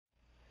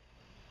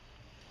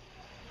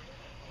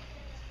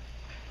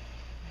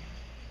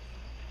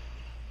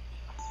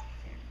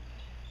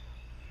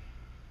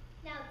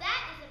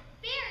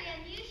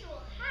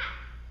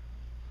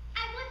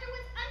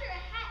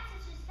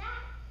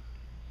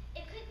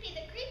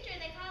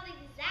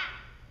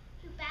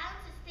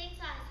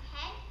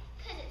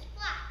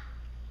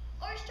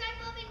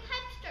stripe-loving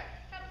hamster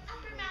from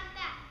Upper Mount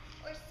That,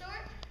 or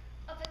sort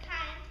of a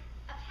kind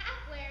of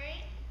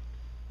half-wearing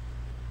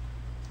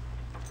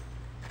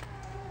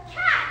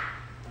cat.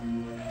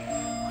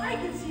 I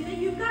can see that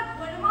you've got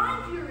quite a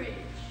mind for your age.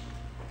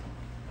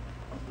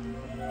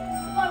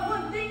 On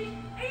one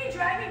thing, and you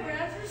drag me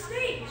right onto the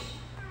stage.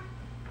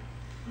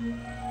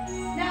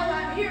 Now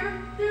that I'm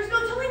here, there's no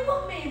telling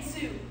what may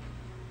ensue.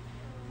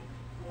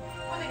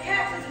 When the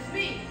cat says it's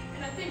me,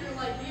 and I think her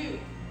like you.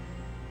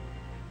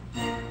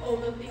 Oh,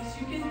 the things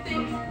you can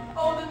think,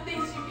 oh, the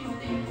things you can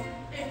think,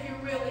 if you're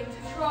willing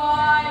to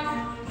try.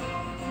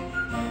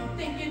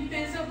 Think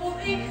invisible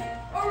ink,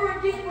 or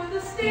a deep with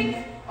a stink,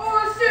 or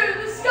a stare to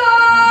the sky.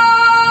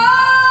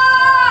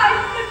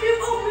 If you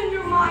open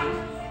your mind,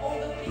 all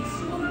the things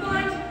you will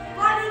find,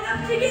 lining up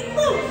to get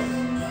loose.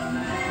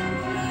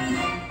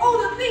 All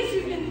the things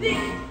you can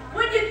think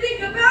when you think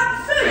about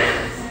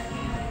Seuss.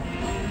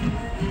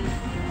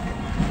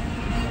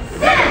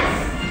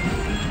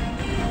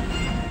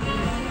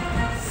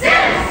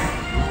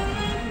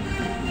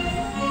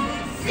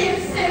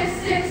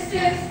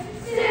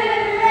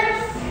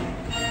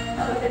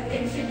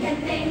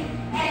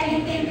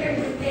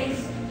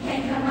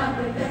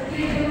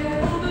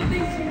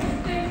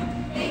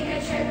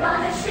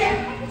 On a ship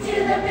to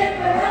the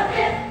Pipper of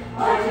Pip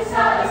or to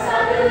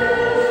Seussical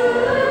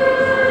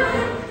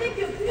Jr. Think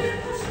of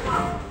beautiful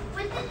spot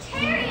With the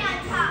cherry on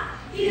top.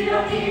 You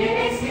don't need an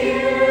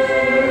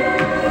excuse.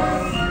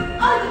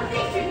 All the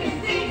things you can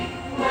think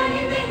when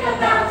you think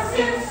about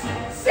Seuss,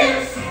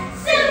 Seuss,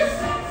 Seuss,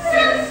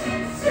 Seuss,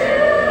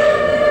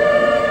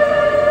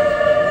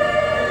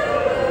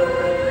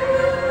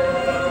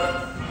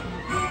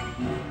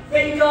 Seuss.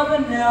 Think of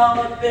an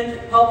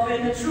elephant up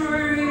in a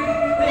tree.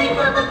 Think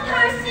of a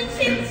person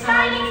too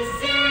tiny to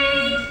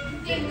see.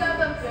 Think of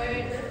a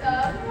bird with a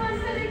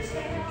one-feathered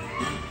tail.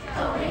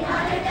 Going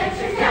on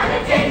adventures down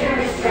a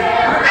dangerous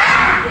trail.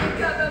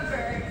 Think of a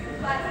bird who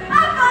flies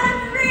up on a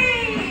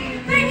tree.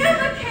 Think of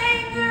a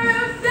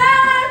kangaroo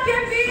that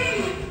can be.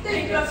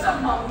 Think of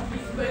some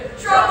monkeys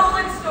with trouble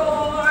in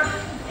store.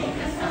 Think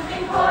of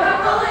something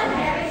horrible and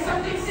hairy,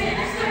 something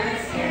sinister and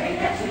scary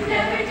that you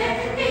never did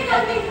think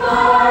of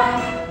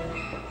before.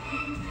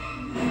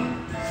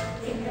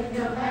 Think of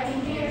nobody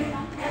here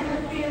and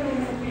the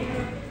feeling of fear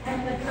and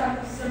the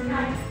darkness of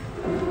night.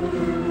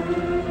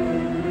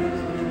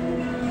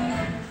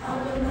 All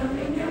alone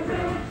in your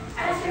room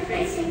as you're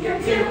facing your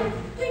doom.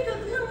 Think of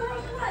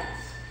numerous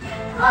lights.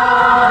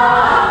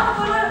 Ah,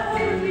 But I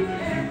always be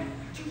there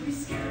to be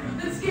scared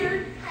than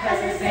scared. as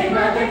the same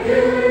Mother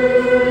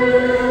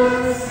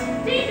Goose.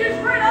 Danger's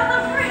right on the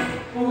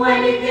brink.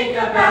 When you think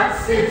about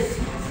Seuss.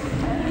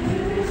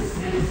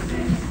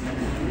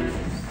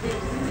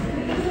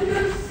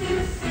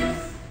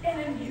 An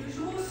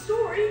unusual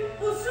story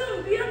will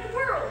soon be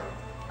unfurled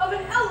of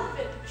an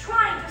elephant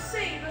trying to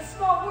save a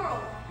small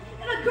world,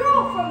 and a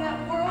girl from that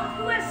world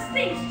who has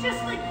things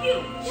just like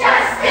you.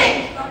 Just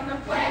think! From the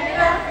planet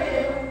of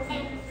Who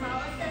and the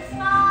smallest of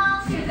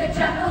small. to the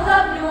jungle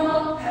of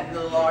Newell. And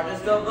the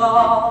largest of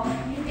all.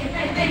 You think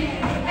and think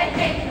and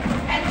think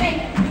and think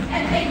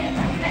and think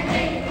and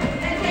think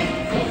and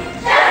think.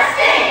 Just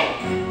think!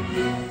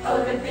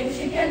 Oh, the things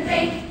you can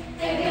think.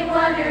 Think and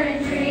wonder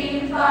and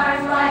dream far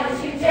as wide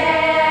as you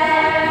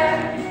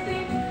dare.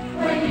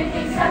 When you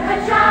think suck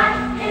a try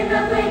in the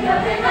blink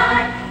of an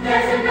eye,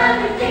 there's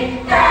another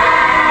thing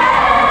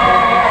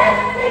there.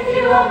 If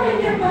you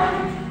open your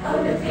mind,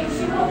 oh, the things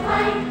you will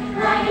find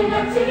lining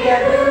up to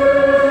get loose.